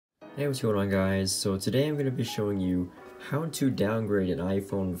Hey, what's going on, guys? So today I'm going to be showing you how to downgrade an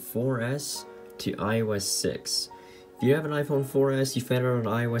iPhone 4S to iOS 6. If you have an iPhone 4S, you found it on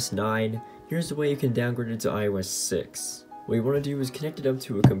iOS 9, here's the way you can downgrade it to iOS 6. What you want to do is connect it up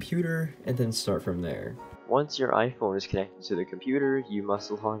to a computer and then start from there. Once your iPhone is connected to the computer, you must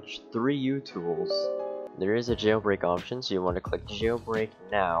launch 3utools. There is a jailbreak option, so you want to click Jailbreak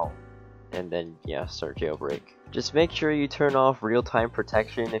now, and then start jailbreak. Just make sure you turn off real-time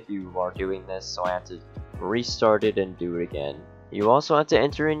protection if you are doing this, so I have to restart it and do it again. You also have to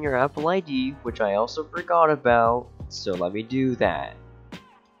enter in your Apple ID, which I also forgot about, so let me do that.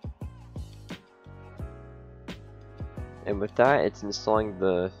 And with that, it's installing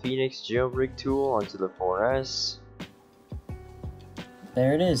the Phoenix jailbreak tool onto the 4S.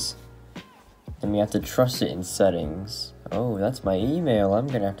 There it is. Then we have to trust it in settings. Oh, that's my email. I'm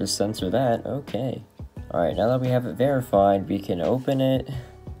gonna have to censor that. Okay. Alright, now that we have it verified, we can open it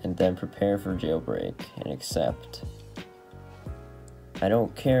and then prepare for jailbreak and accept. I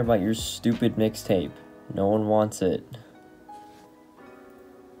don't care about your stupid mixtape. No one wants it.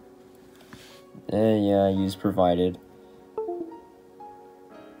 Yeah, use provided.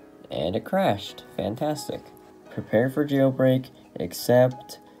 And it crashed. Fantastic. Prepare for jailbreak,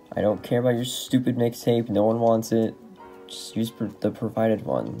 accept. I don't care about your stupid mixtape. No one wants it. Just use the provided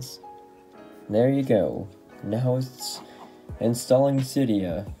ones. There you go. Now it's installing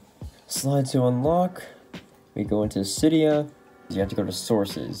Cydia. Slide to unlock. We go into Cydia. You have to go to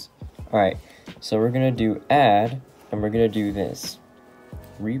sources. Alright, so we're gonna do add, and we're gonna do this.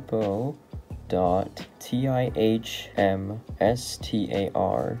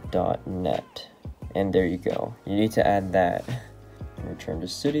 repo.tihmstar.net. And there you go. You need to add that. Return to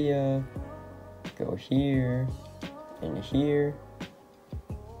Cydia. Go here. And here.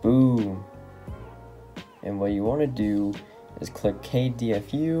 Boom. And what you want to do is click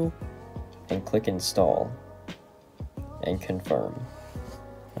KDFU and click install and confirm.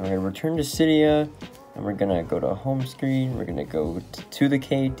 I'm going to return to Cydia and we're going to go to home screen. We're going to go to the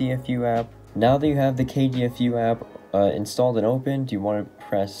KDFU app. Now that you have the KDFU app installed and opened, you want to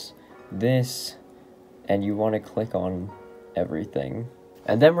press this and you want to click on everything.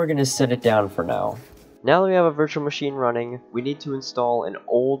 And then we're going to set it down for now. Now that we have a virtual machine running, we need to install an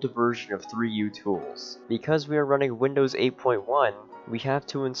old version of 3utools. Because we are running Windows 8.1, we have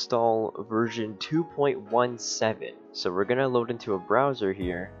to install version 2.17. So we're going to load into a browser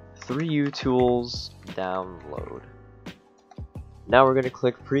here, 3utools download. Now we're going to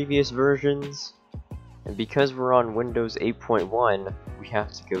click previous versions, and because we're on Windows 8.1, we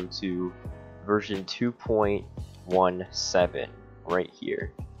have to go to version 2.17 right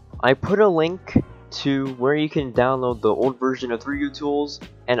here. I put a link to where you can download the old version of 3utools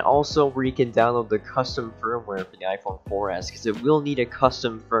and also where you can download the custom firmware for the iPhone 4S, because it will need a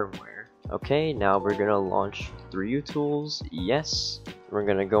custom firmware. Okay, now we're gonna launch 3utools. Yes, we're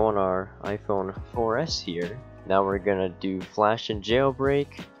gonna go on our iPhone 4S here. Now we're gonna do flash and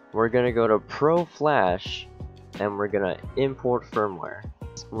jailbreak. We're gonna go to Pro Flash and we're gonna import firmware.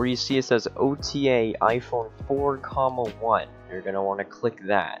 Where you see it says OTA iPhone 4,1, you're gonna want to click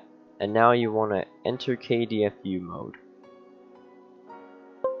that. And now you want to enter KDFU mode.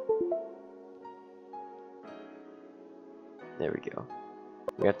 There we go.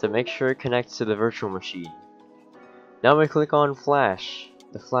 We have to make sure it connects to the virtual machine. Now we click on flash,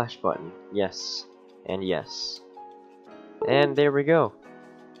 the flash button. Yes, and yes. And there we go.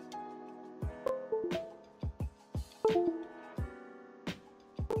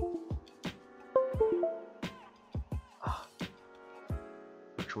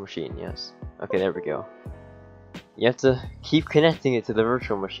 Virtual machine, yes. Okay, there we go. You have to keep connecting it to the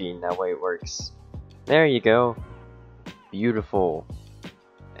virtual machine, that way it works. There you go. Beautiful.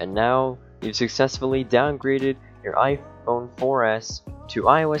 And now you've successfully downgraded your iPhone 4S to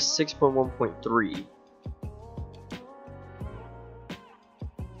iOS 6.1.3.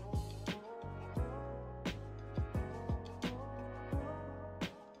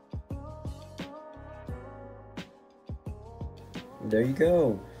 There you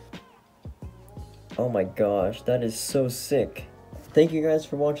go. Oh my gosh, that is so sick. Thank you guys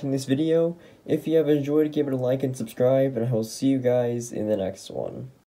for watching this video. If you have enjoyed, give it a like and subscribe, and I will see you guys in the next one.